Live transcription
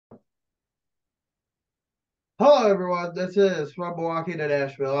Hello, everyone. This is from Milwaukee to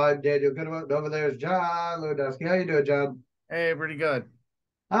Nashville. I'm Daniel Goodman. Over there is John Lewandowski. How you doing, John? Hey, pretty good.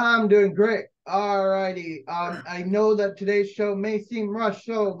 I'm doing great. All righty. I know that today's show may seem rushed,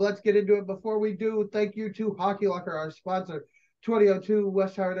 so let's get into it. Before we do, thank you to Hockey Locker, our sponsor, 2002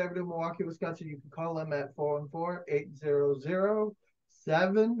 West Howard Avenue, Milwaukee, Wisconsin. You can call them at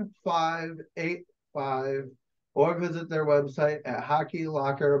 414-800-7585 or visit their website at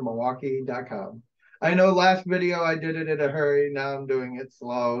hockeylockermilwaukee.com. I know last video I did it in a hurry. Now I'm doing it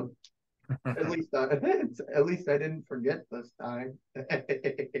slow. At least I, at least I didn't forget this time.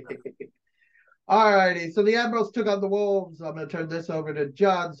 All righty. So the Admirals took on the Wolves. I'm going to turn this over to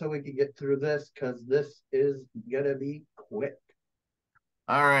John so we can get through this because this is going to be quick.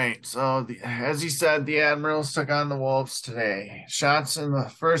 All right. As you said, the Admirals took on the Wolves today. Shots in the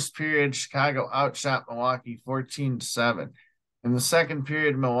first period, Chicago outshot Milwaukee 14-7. In the second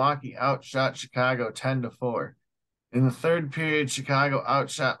period, Milwaukee outshot Chicago 10-4. In the third period, Chicago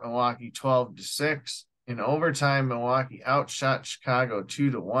outshot Milwaukee 12-6. In overtime, Milwaukee outshot Chicago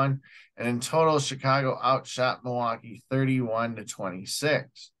 2-1. And in total, Chicago outshot Milwaukee 31-26.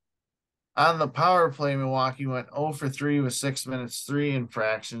 On the power play, Milwaukee went 0 for 3 with 6 minutes 3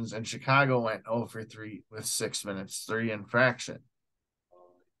 infractions, and Chicago went 0 for 3 with 6 minutes 3 infraction.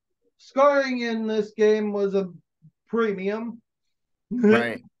 Scoring in this game was a premium.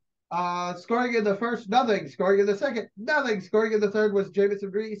 Right. Scoring in the first, nothing. Scoring in the second, nothing. Scoring in the third was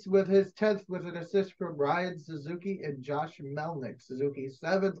Jamison Reese with his 10th with an assist from Ryan Suzuki and Josh Melnick. Suzuki's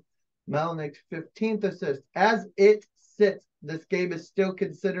 7th, Melnick's 15th assist. As it sits, this game is still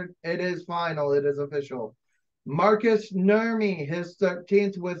considered, it is final, it is official. Marcus Nurmi, his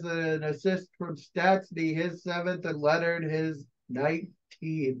 13th with an assist from Statsny, his 7th, and Leonard, his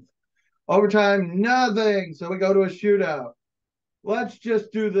 19th. Overtime, nothing. So we go to a shootout. Let's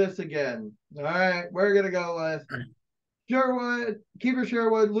just do this again. All right, we're gonna go with Sherwood, Keeper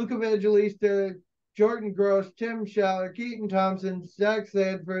Sherwood, Luke Evangelista, Jordan Gross, Tim Schaller, Keaton Thompson, Zach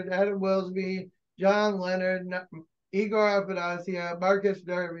Sanford, Adam Wilsby, John Leonard, Igor Afanasiev, Marcus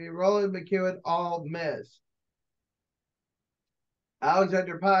Derby, Roland McEwen, all miss.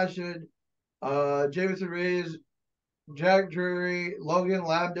 Alexander Pashin, Jameson Reeves, Jack Drury, Logan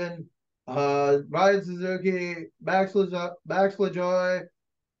Labden, Ryan Suzuki, Max LaJoy,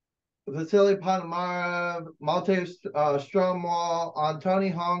 Vasily Panamarev, Malte Stromwall,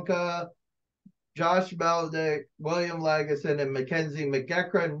 Antoni Honka, Josh Meldick, William Legason, and Mackenzie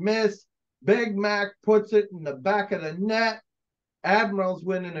McEachran miss. Big Mac puts it in the back of the net. Admirals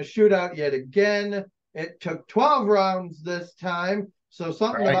win in a shootout yet again. It took 12 rounds this time, so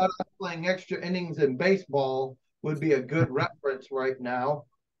something Right. about us playing extra innings in baseball would be a good reference right now.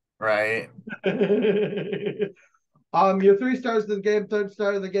 Right. Your three stars of the game, third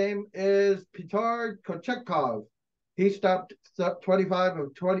star of the game is Piotr Kochetkov. He stopped 25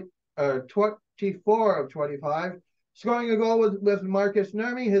 of 20, 24 of 25, scoring a goal with Marcus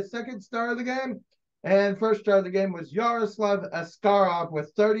Nurmi, his second star of the game. And first star of the game was Yaroslav Askarov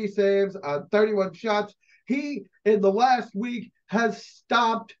with 30 saves on 31 shots. He, in the last week, has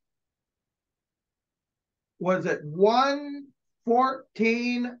stopped, was it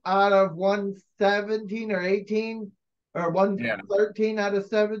 114 out of 117 or 18? Or Yeah. 113 out of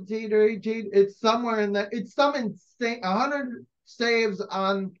 17 or 18. It's somewhere in that. It's some insane 100 saves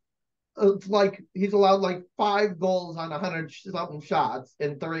on. It's like he's allowed like 5 goals on 100 something shots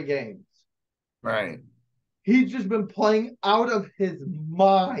in 3 games. Right. He's just been playing out of his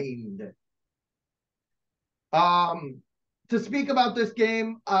mind. Um, to speak about this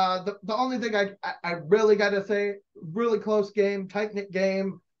game, the only thing I really got to say, really close game, tight knit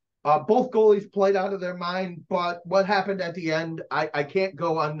game. Both goalies played out of their mind, but what happened at the end, I can't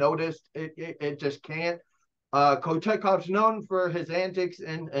go unnoticed. It just can't. Kochekov's known for his antics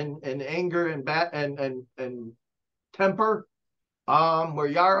and anger and and temper. Where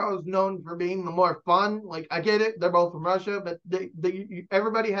Yaro's known for being the more fun. Like I get it, they're both from Russia, but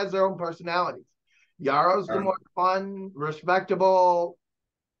everybody has their own personalities. Yaro's the Right. more fun, respectable,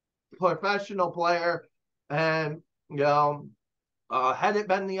 professional player, and had it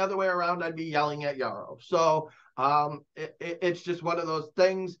been the other way around, I'd be yelling at Yarrow. So it's just one of those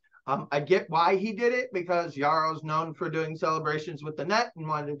things. I get why he did it because Yarrow's known for doing celebrations with the net and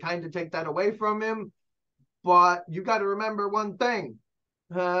wanted to kind of take that away from him. But you got to remember one thing.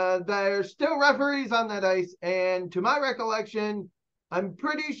 There's still referees on that ice. And to my recollection, I'm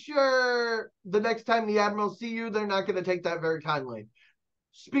pretty sure the next time the Admirals see you, they're not going to take that very kindly.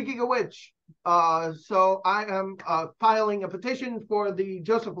 Speaking of which, so I am filing a petition for the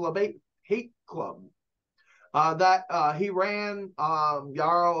Joseph LeBate Hate Club that he ran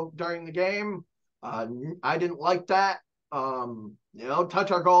Yarrow during the game. I didn't like that.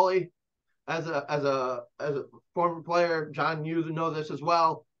 Touch our goalie. As a former player, John, you know this as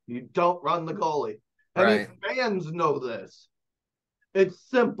well. You don't run the goalie. Right. Any fans know this. It's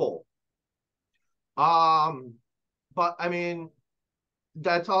simple. But I mean,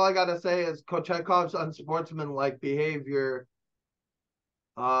 that's all I gotta say is Kochekov's unsportsmanlike behavior.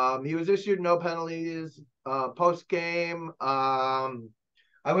 He was issued no penalties post game.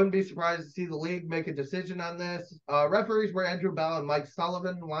 I wouldn't be surprised to see the league make a decision on this. Referees were Andrew Bell and Mike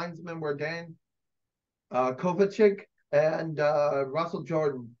Sullivan. Linesmen were Dan Kovacic and Russell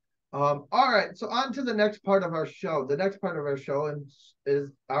Jordan. All right, so on to the next part of our show. The next part of our show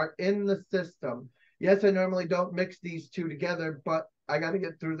is our in the system. Yes, I normally don't mix these two together, but I got to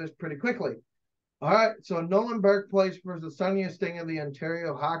get through this pretty quickly. All right, so Nolan Burke plays for the sunniest thing in the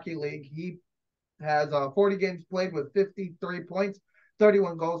Ontario Hockey League. He has 40 games played with 53 points,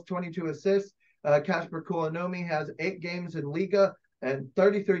 31 goals, 22 assists. Kasper Kulanomi has 8 games in Liga and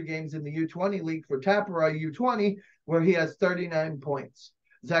 33 games in the U20 League for Tapara U20, where he has 39 points.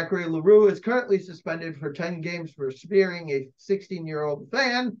 Zachary LaRue is currently suspended for 10 games for spearing a 16-year-old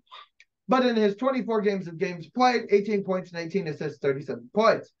fan, but in his 24 games played, 18 points, 19 assists, 37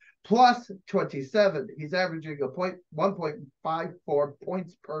 points, plus 27. He's averaging 1.54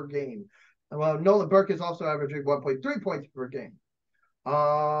 points per game. Well, Nolan Burke is also averaging 1.3 points per game.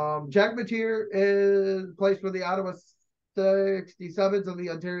 Jack Mateer plays for the Ottawa 67s of the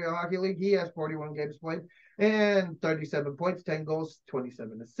Ontario Hockey League. He has 41 games played and 37 points, 10 goals,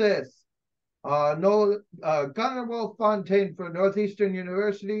 27 assists. Gunnar Wolf Fontaine for Northeastern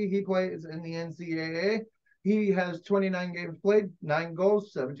University. He plays in the NCAA. He has 29 games played, 9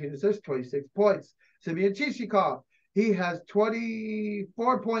 goals, 17 assists, 26 points. Simeon Chichikov. He has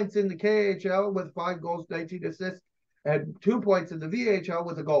 24 points in the KHL with 5 goals, 19 assists, and 2 points in the VHL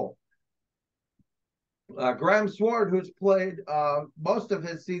with a goal. Graham Sword, who's played most of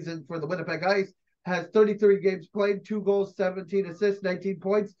his season for the Winnipeg Ice, has 33 games played, 2 goals, 17 assists, 19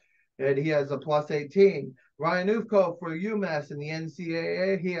 points, and he has a plus 18. Ryan Ufko for UMass in the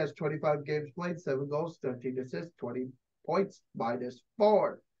NCAA, he has 25 games played, 7 goals, 13 assists, 20 points,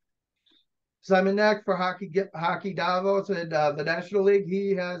 -4. Simon Nack for Hockey Davos in the National League,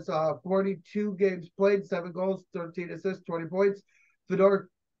 he has 42 games played, 7 goals, 13 assists, 20 points. Fedor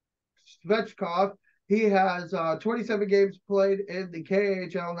Svechkov, he has 27 games played in the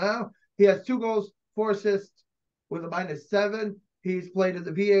KHL now. He has 2 goals, 4 assists with a -7. He's played in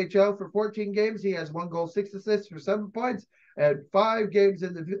the VHL for 14 games. He has 1 goal, 6 assists for 7 points, and 5 games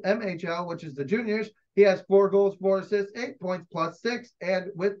in the MHL, which is the juniors. He has 4 goals, 4 assists, 8 points, +6,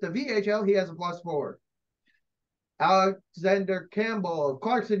 and with the VHL, he has a +4. Alexander Campbell of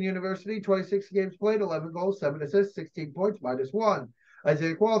Clarkson University, 26 games played, 11 goals, 7 assists, 16 points, -1.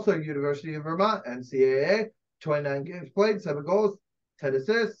 Isaac Walther, University of Vermont, NCAA, 29 games played, 7 goals, 10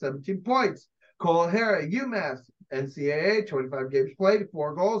 assists, 17 points. Cole O'Hara, UMass, NCAA, 25 games played,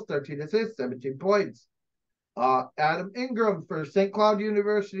 4 goals, 13 assists, 17 points. Adam Ingram for St. Cloud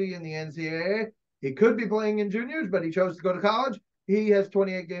University in the NCAA. He could be playing in juniors, but he chose to go to college. He has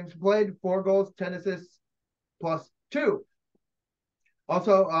 28 games played, 4 goals, 10 assists, +2.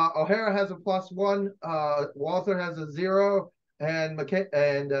 Also, O'Hara has a +1. Walther has a 0. And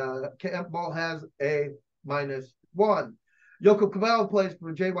Campbell has a -1. Yoko Cabell plays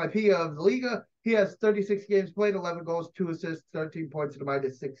for JYP of the Liga. He has 36 games played, 11 goals, 2 assists, 13 points, and a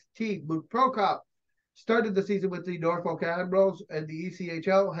 -16. Luke Prokop started the season with the Norfolk Admirals and the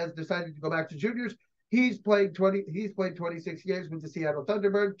ECHL, has decided to go back to juniors. He's played 26 games with the Seattle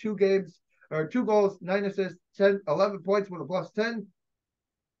Thunderbird, 2 goals, 9 assists, 11 points with a +10.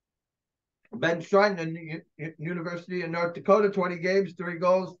 Ben Stryton, University of North Dakota, 20 games, 3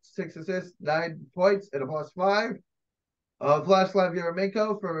 goals, 6 assists, 9 points, and a +5. Vladislav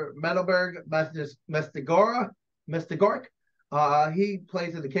Yeremenko for Metalburg Mestagorsk. He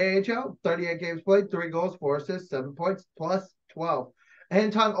plays in the KHL, 38 games played, 3 goals, 4 assists, 7 points, +12.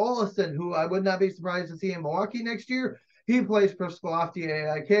 Anton Olofsson, who I would not be surprised to see in Milwaukee next year. He plays for Skellefteå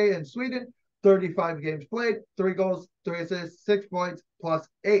AIK in Sweden, 35 games played, 3 goals, 3 assists, 6 points,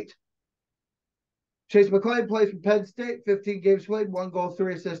 +8. Chase McLean plays for Penn State, 15 games played, 1 goal,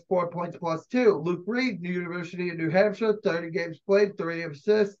 3 assists, 4 points, +2. Luke Reed, University of New Hampshire, 30 games played, 3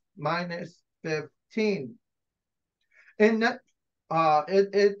 assists, -15. In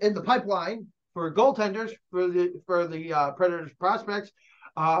the pipeline for goaltenders for the Predators prospects,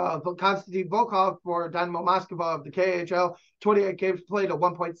 Konstantin Volkov for Dynamo Moscow of the KHL, 28 games played, a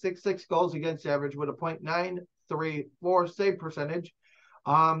 1.66 goals against average with a .934 save percentage.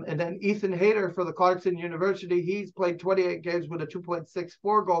 And then Ethan Hayter for the Clarkson University, he's played 28 games with a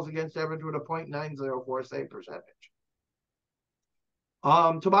 2.64 goals against average with a .904 save percentage.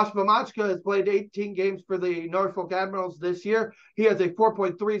 Tomas Pomachka has played 18 games for the Norfolk Admirals this year. He has a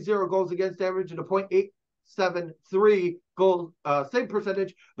 4.30 goals against average and a .873 goal save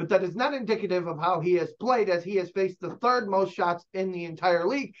percentage, but that is not indicative of how he has played, as he has faced the third most shots in the entire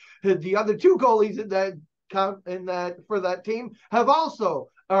league. The other two goalies for that team have also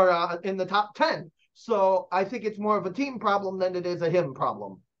are in the top 10. So I think it's more of a team problem than it is a him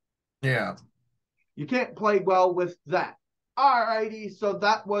problem. Yeah. You can't play well with that. All righty, so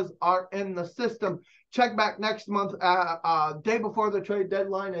that was our In the System. Check back next month, day before the trade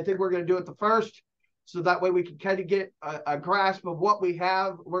deadline. I think we're going to do it the first, so that way we can kind of get a grasp of what we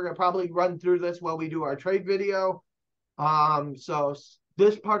have. We're going to probably run through this while we do our trade video. So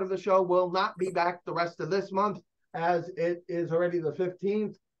this part of the show will not be back the rest of this month, as it is already the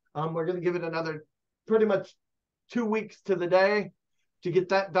 15th. We're going to give it another pretty much 2 weeks to the day to get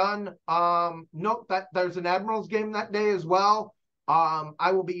that done. Note that there's an Admirals game that day as well.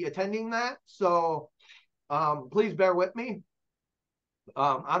 I will be attending that, so please bear with me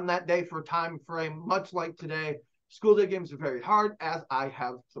on that day for time frame. Much like today, school day games are very hard, as I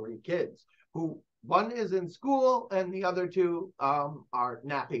have 3 kids who one is in school and the other 2 are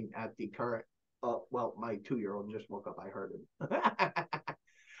napping at the current. Well, my 2-year-old just woke up. I heard him.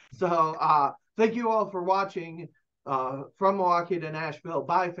 So thank you all for watching. From Milwaukee to Nashville,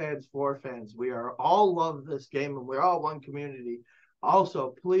 by fans, for fans. We are all love this game, and we're all one community.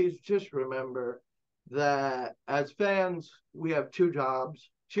 Also, please just remember that as fans, we have 2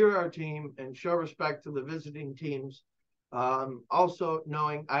 jobs: cheer our team and show respect to the visiting teams. Also,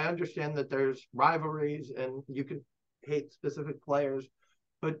 knowing I understand that there's rivalries and you can hate specific players,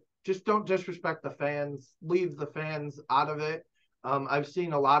 but just don't disrespect the fans. Leave the fans out of it. I've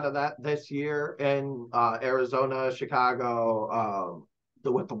seen a lot of that this year in Arizona, Chicago,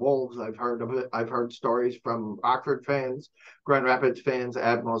 with the Wolves. I've heard of it. I've heard stories from Rockford fans, Grand Rapids fans,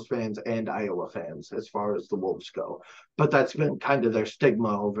 Admirals fans, and Iowa fans as far as the Wolves go. But that's been kind of their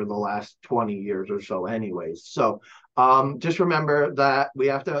stigma over the last 20 years or so anyways. So just remember that we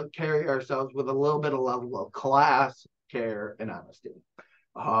have to carry ourselves with a little bit of level of class, care, and honesty.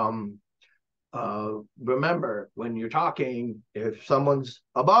 Remember, when you're talking, if someone's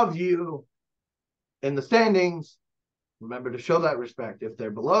above you in the standings, remember to show that respect. If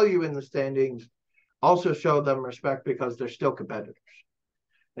they're below you in the standings, also show them respect, because they're still competitors.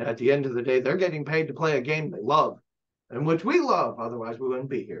 And at the end of the day, they're getting paid to play a game they love, and which we love. Otherwise, we wouldn't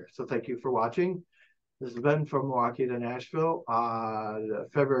be here. So thank you for watching. This has been From Milwaukee to Nashville,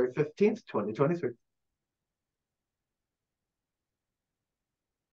 February 15th, 2023.